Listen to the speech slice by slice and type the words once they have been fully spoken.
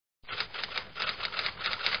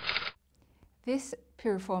This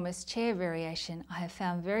Piriformis chair variation I have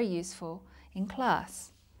found very useful in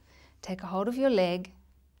class. Take a hold of your leg,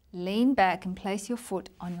 lean back and place your foot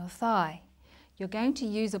on your thigh. You're going to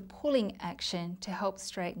use a pulling action to help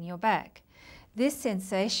straighten your back. This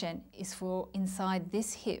sensation is for inside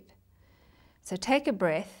this hip. So take a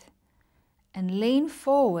breath and lean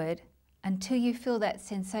forward until you feel that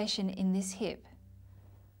sensation in this hip.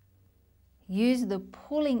 Use the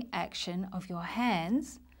pulling action of your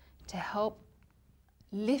hands to help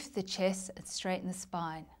lift the chest and straighten the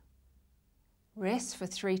spine. Rest for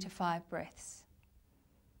 3 to 5 breaths.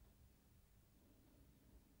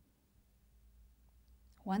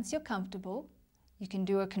 Once you're comfortable, you can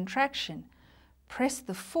do a contraction. Press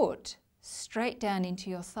the foot straight down into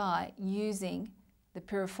your thigh using the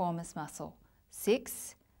piriformis muscle.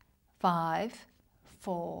 6, 5,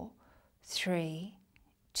 4, 3,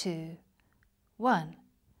 2, 1.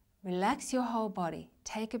 Relax your whole body.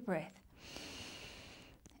 Take a breath.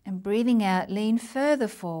 And breathing out, lean further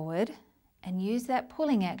forward and use that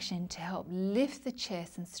pulling action to help lift the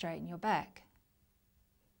chest and straighten your back.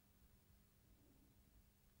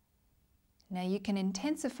 Now you can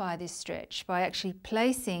intensify this stretch by actually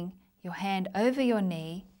placing your hand over your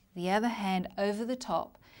knee, the other hand over the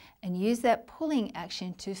top, and use that pulling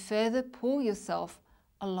action to further pull yourself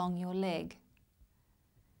along your leg.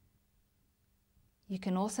 You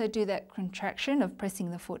can also do that contraction of pressing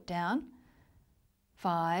the foot down.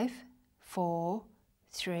 5, 4,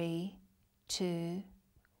 3, 2,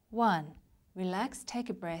 1. Relax, take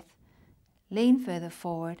a breath, lean further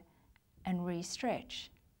forward and re-stretch.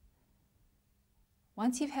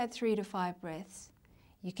 Once you've had 3 to 5 breaths,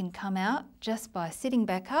 you can come out just by sitting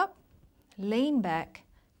back up, lean back,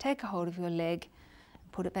 take a hold of your leg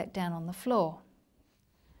and put it back down on the floor.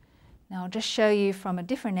 Now I'll just show you from a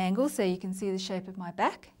different angle so you can see the shape of my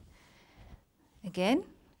back. Again,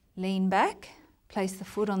 lean back, place the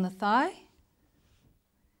foot on the thigh,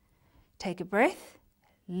 take a breath,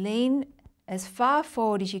 lean as far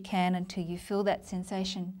forward as you can until you feel that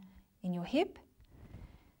sensation in your hip.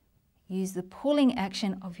 Use the pulling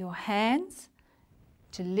action of your hands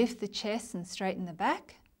to lift the chest and straighten the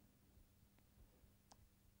back.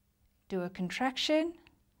 Do a contraction.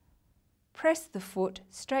 Press the foot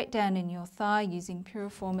straight down in your thigh using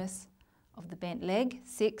piriformis of the bent leg.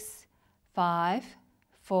 6, 5,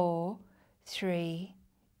 4, 3,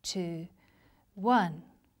 2, 1.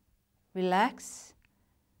 Relax.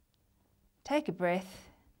 Take a breath.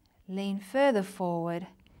 Lean further forward.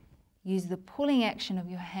 Use the pulling action of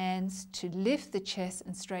your hands to lift the chest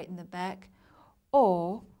and straighten the back,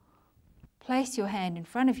 or place your hand in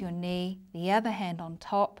front of your knee, the other hand on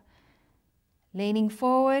top, leaning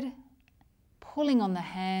forward, pulling on the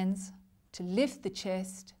hands to lift the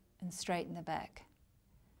chest and straighten the back.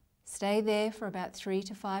 Stay there for about 3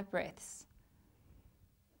 to 5 breaths.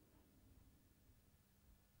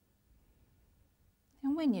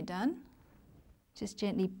 And when you're done, just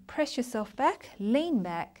gently press yourself back, lean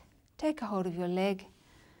back, take a hold of your leg,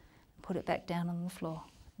 put it back down on the floor,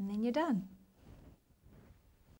 and then you're done.